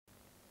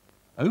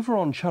Over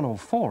on Channel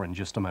 4 in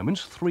just a moment,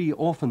 three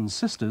orphan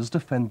sisters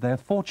defend their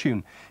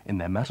fortune in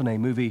their matinee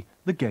movie,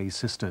 The Gay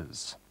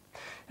Sisters.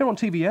 Here on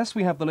TVS,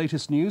 we have the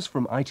latest news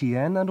from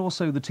ITN and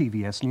also the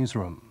TVS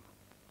newsroom.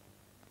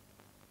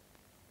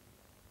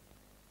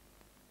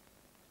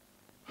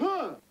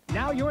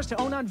 Now yours to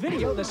own on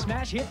video, the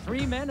smash hit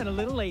Three Men and a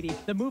Little Lady.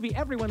 The movie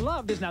everyone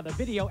loved is now the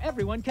video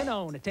everyone can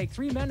own. Take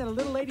Three Men and a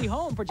Little Lady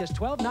home for just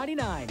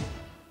 $12.99.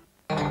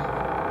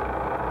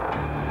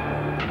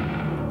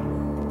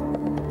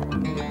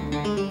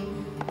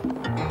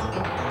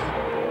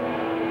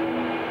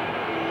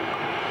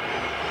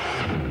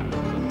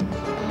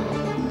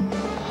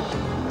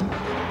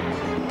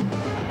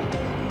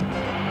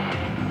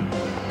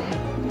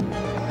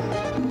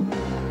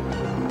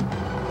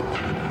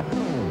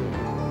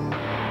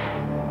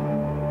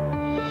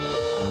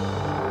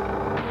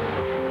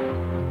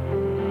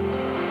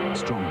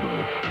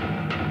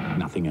 Strongbow.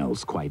 Nothing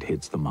else quite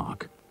hits the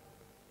mark.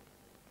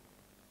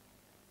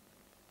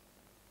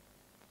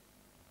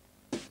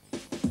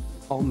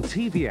 On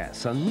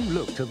TVS, a new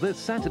look to this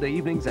Saturday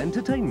evening's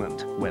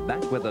entertainment. We're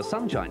back where the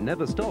sunshine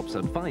never stops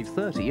at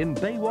 5:30 in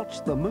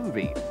Baywatch the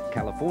Movie,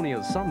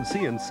 California's Sun,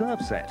 Sian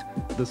surf set.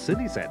 The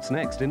silly set's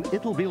next in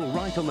It'll Be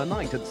Alright on the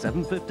Night at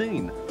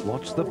 7:15.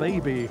 Watch the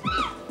baby.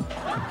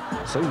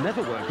 So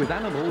never work with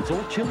animals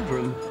or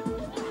children.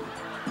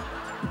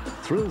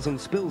 Thrills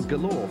and spills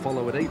galore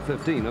follow at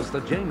 8:15 as the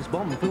James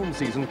Bond film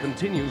season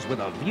continues with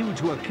A View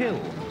to a Kill.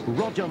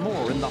 Roger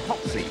Moore in the hot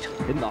seat,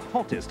 in the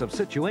hottest of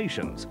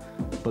situations.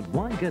 But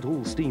why get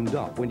all steamed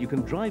up when you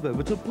can drive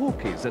over to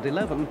Porky's at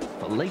 11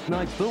 for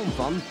late-night film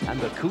fun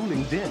and a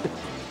cooling dip?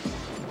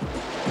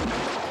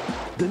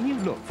 The new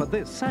look for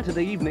this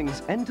Saturday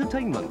evening's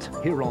entertainment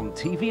here on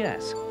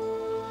TVS.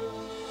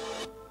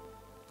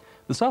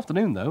 This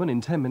afternoon, though, and in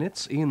 10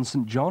 minutes, Ian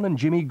St John and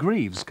Jimmy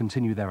Greaves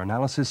continue their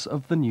analysis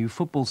of the new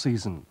football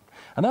season.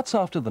 And that's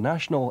after the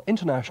national,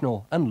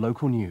 international and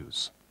local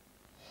news.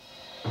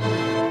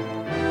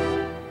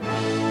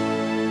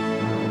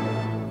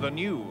 The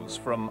news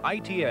from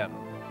ITN.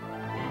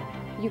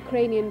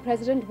 Ukrainian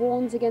president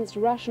warns against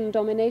Russian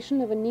domination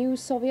of a new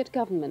Soviet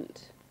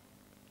government.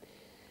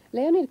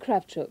 Leonid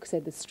Kravchuk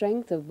said the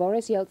strength of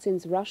Boris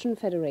Yeltsin's Russian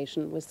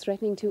Federation was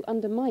threatening to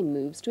undermine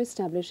moves to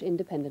establish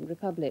independent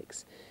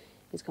republics.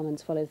 His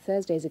comments follow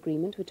Thursday's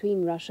agreement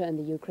between Russia and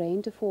the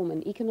Ukraine to form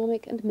an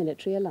economic and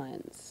military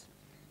alliance.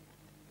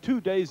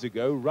 2 days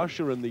ago,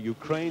 Russia and the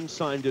Ukraine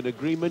signed an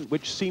agreement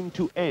which seemed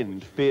to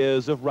end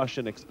fears of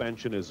Russian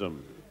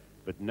expansionism.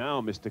 But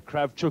now Mr.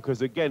 Kravchuk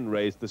has again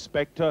raised the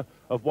spectre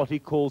of what he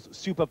calls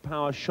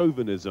superpower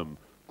chauvinism,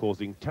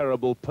 causing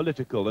terrible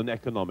political and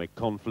economic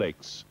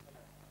conflicts.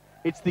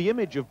 It's the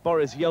image of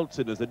Boris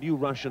Yeltsin as the new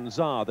Russian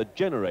Tsar that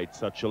generates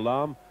such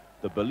alarm,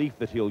 the belief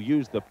that he'll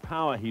use the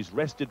power he's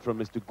wrested from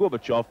Mr.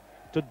 Gorbachev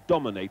to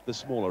dominate the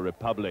smaller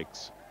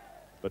republics.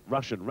 But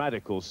Russian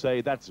radicals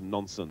say that's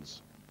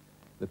nonsense.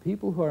 The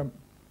people who are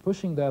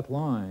pushing that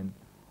line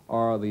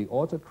are the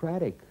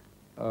autocratic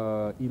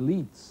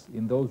elites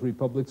in those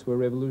republics where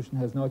revolution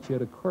has not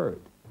yet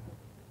occurred.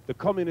 The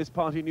Communist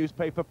Party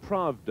newspaper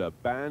Pravda,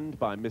 banned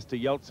by Mr.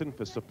 Yeltsin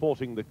for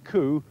supporting the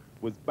coup,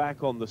 was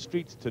back on the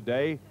streets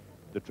today,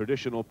 the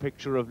traditional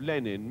picture of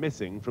Lenin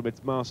missing from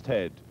its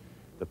masthead.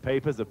 The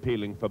paper's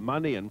appealing for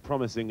money and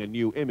promising a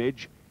new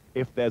image.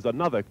 If there's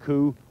another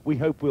coup, we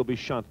hope we'll be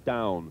shut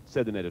down,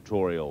 said an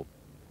editorial.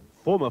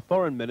 Former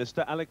Foreign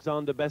Minister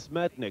Alexander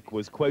Besmetnik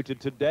was quoted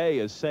today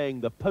as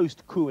saying the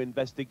post-coup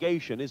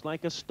investigation is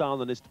like a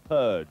Stalinist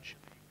purge.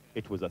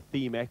 It was a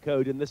theme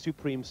echoed in the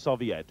Supreme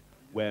Soviet,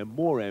 where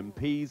more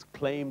MPs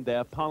claimed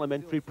their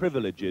parliamentary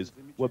privileges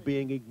were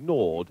being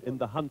ignored in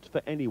the hunt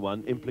for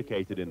anyone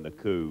implicated in the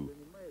coup.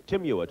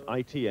 Tim Ewart,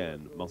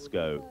 ITN,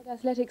 Moscow. World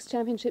Athletics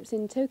Championships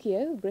in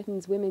Tokyo,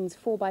 Britain's women's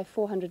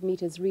 4x400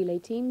 metres relay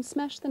team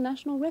smashed the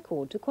national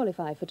record to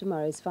qualify for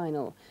tomorrow's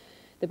final.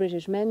 The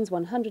British men's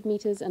 100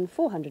 metres and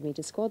 400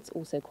 metre squads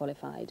also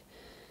qualified.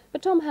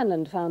 But Tom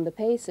Hanlon found the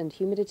pace and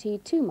humidity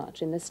too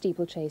much in the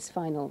steeplechase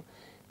final.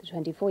 The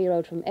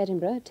 24-year-old from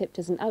Edinburgh, tipped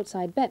as an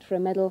outside bet for a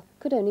medal,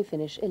 could only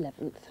finish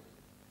 11th.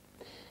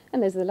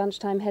 And those are the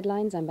lunchtime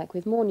headlines. I'm back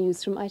with more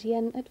news from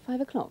ITN at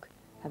 5 o'clock.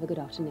 Have a good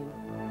afternoon.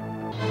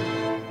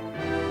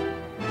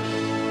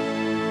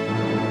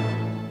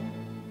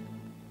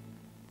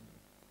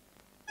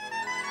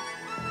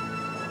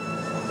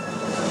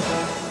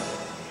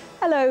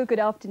 Hello, good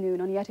afternoon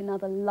on yet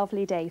another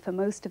lovely day for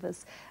most of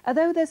us.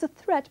 Although there's a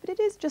threat, but it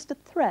is just a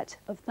threat,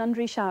 of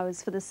thundery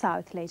showers for the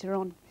south later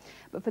on.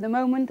 But for the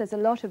moment, there's a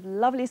lot of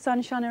lovely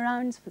sunshine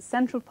around for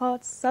central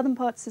parts, southern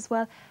parts as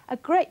well. A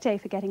great day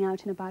for getting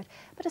out and about,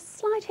 but a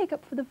slight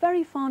hiccup for the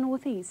very far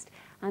northeast.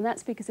 And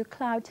that's because of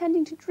cloud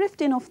tending to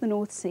drift in off the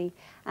North Sea,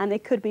 and there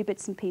could be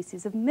bits and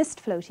pieces of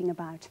mist floating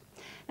about.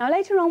 Now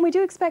later on, we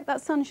do expect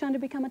that sunshine to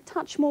become a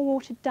touch more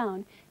watered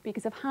down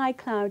because of high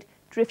cloud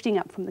drifting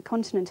up from the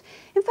continent.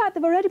 In fact,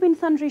 there have already been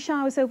thundery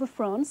showers over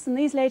France, and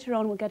these later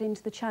on will get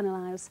into the Channel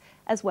Isles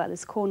as well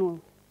as Cornwall.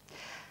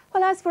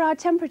 Well, as for our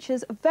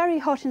temperatures, very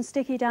hot and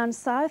sticky down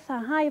south, a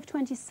high of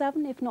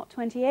 27, if not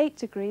 28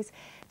 degrees,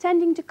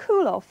 tending to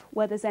cool off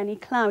where there's any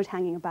cloud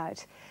hanging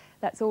about.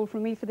 That's all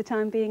from me for the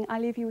time being. I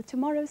leave you with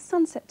tomorrow's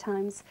sunset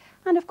times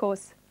and, of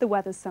course, the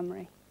weather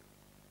summary.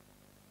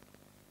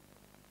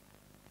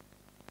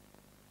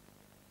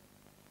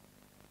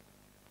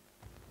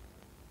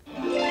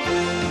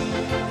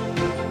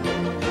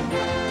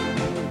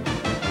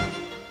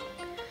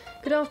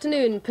 Good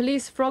afternoon.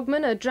 Police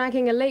frogmen are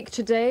dragging a lake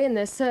today in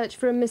their search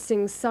for a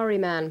missing Surrey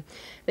man.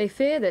 They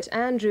fear that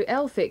Andrew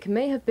Elphick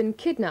may have been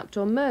kidnapped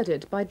or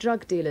murdered by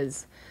drug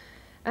dealers.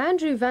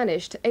 Andrew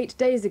vanished 8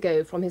 days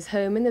ago from his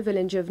home in the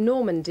village of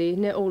Normandy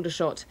near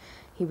Aldershot.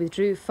 He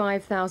withdrew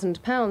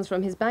 £5,000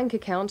 from his bank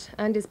account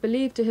and is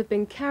believed to have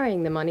been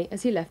carrying the money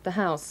as he left the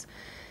house.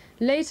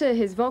 Later,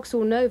 his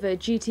Vauxhall Nova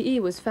GTE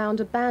was found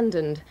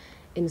abandoned.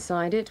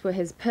 Inside it were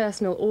his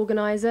personal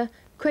organiser,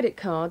 credit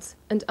cards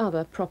and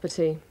other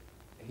property.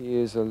 He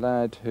is a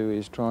lad who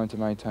is trying to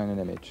maintain an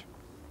image.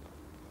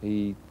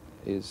 He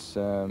is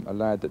a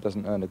lad that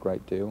doesn't earn a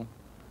great deal,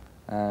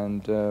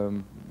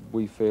 and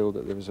we feel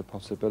that there is a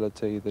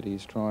possibility that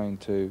he's trying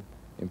to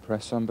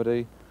impress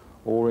somebody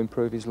or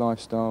improve his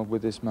lifestyle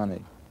with this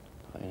money.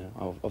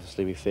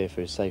 Obviously we fear for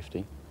his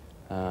safety,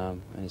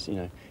 and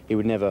he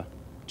would never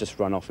just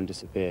run off and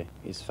disappear.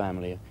 His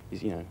family,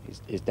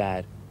 his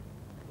dad,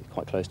 he's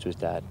quite close to his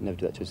dad, never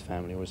do that to his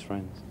family or his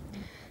friends.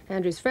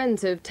 Andrew's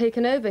friends have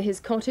taken over his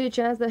cottage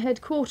as the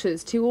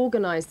headquarters to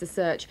organise the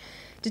search.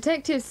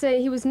 Detectives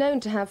say he was known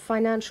to have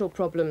financial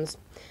problems.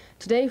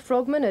 Today,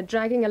 frogmen are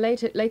dragging a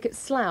lake at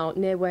Slough,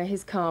 near where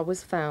his car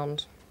was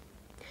found.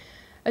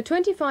 A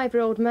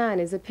 25-year-old man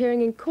is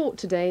appearing in court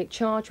today,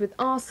 charged with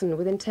arson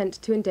with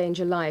intent to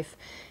endanger life.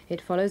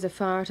 It follows a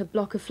fire at a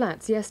block of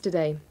flats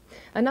yesterday.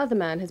 Another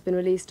man has been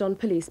released on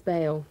police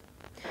bail.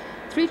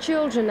 3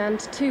 children and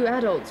 2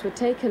 adults were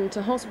taken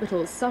to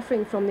hospital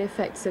suffering from the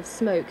effects of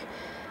smoke.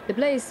 The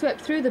blaze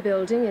swept through the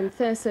building in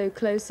Thurso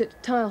Close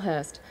at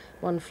Tilehurst.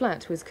 1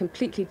 flat was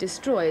completely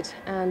destroyed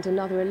and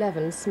another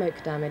 11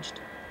 smoke damaged.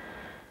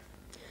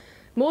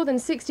 More than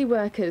 60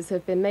 workers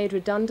have been made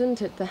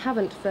redundant at the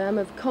Havant firm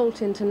of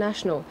Colt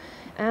International,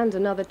 and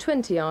another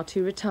 20 are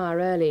to retire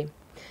early.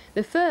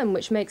 The firm,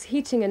 which makes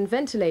heating and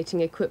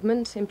ventilating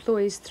equipment,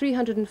 employs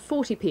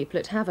 340 people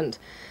at Havant.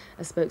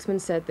 A spokesman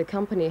said the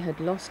company had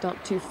lost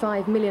up to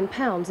 £5 million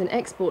in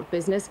export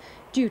business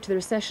due to the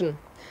recession.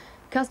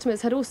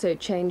 Customers had also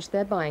changed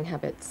their buying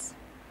habits.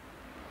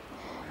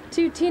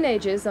 2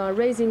 teenagers are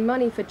raising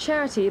money for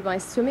charity by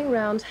swimming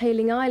round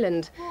Hayling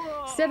Island.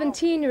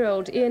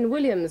 17-year-old Ian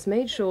Williams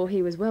made sure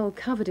he was well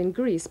covered in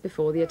grease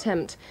before the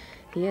attempt.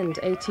 He and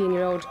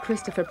 18-year-old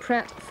Christopher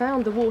Pratt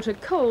found the water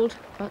cold,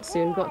 but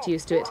soon got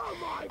used to it.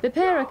 The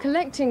pair are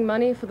collecting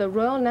money for the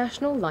Royal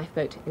National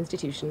Lifeboat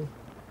Institution.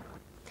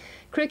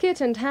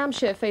 Cricket, and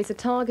Hampshire face a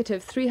target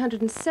of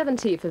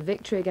 370 for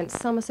victory against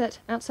Somerset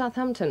at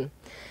Southampton.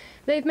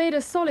 They've made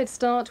a solid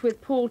start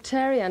with Paul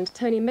Terry and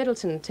Tony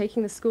Middleton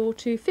taking the score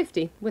to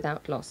 50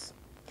 without loss.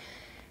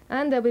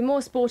 And there'll be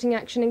more sporting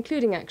action,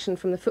 including action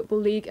from the Football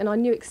League and our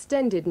new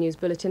extended news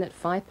bulletin at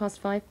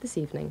 5:05 this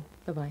evening.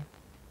 Bye-bye.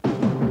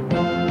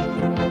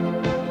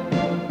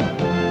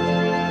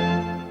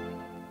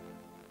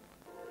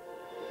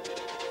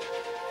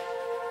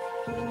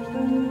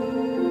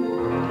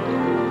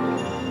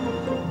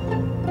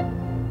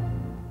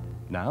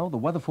 Now, the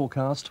weather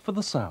forecast for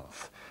the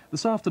south.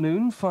 This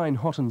afternoon, fine,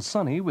 hot and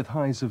sunny with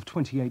highs of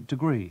 28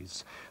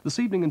 degrees. This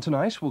evening and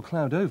tonight will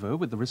cloud over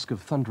with the risk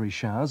of thundery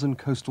showers and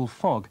coastal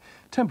fog.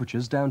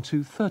 Temperatures down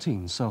to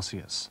 13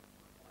 Celsius.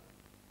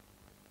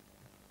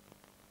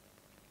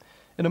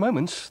 In a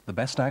moment, the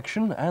best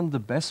action and the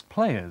best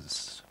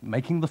players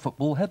making the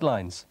football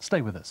headlines.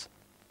 Stay with us.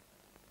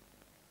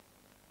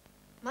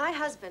 My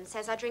husband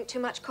says I drink too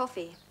much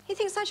coffee. He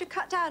thinks I should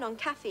cut down on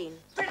caffeine.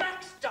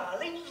 Relax,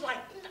 darling,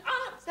 lighten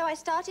up. So I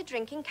started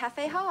drinking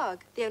Café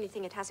Hag. The only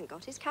thing it hasn't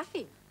got is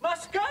caffeine.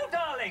 Must go,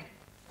 darling.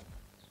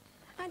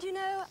 And you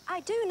know, I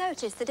do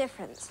notice the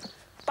difference.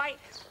 Bye.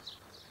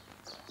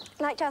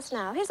 Like just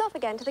now, he's off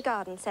again to the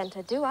garden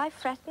centre. Do I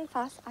fret and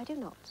fuss? I do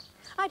not.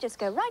 I just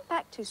go right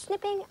back to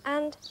snipping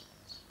and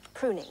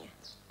pruning.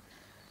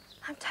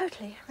 I'm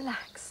totally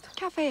relaxed.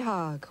 Café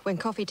Hag. When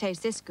coffee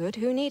tastes this good,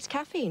 who needs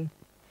caffeine?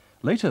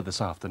 Later this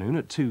afternoon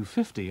at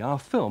 2:50, our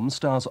film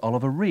stars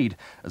Oliver Reed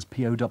as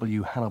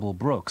POW Hannibal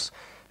Brooks.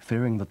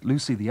 Fearing that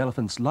Lucy the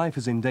elephant's life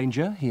is in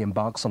danger, he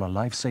embarks on a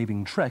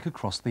life-saving trek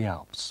across the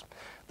Alps.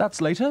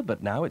 That's later,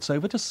 but now it's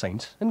over to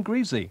Saint and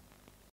Greavsie.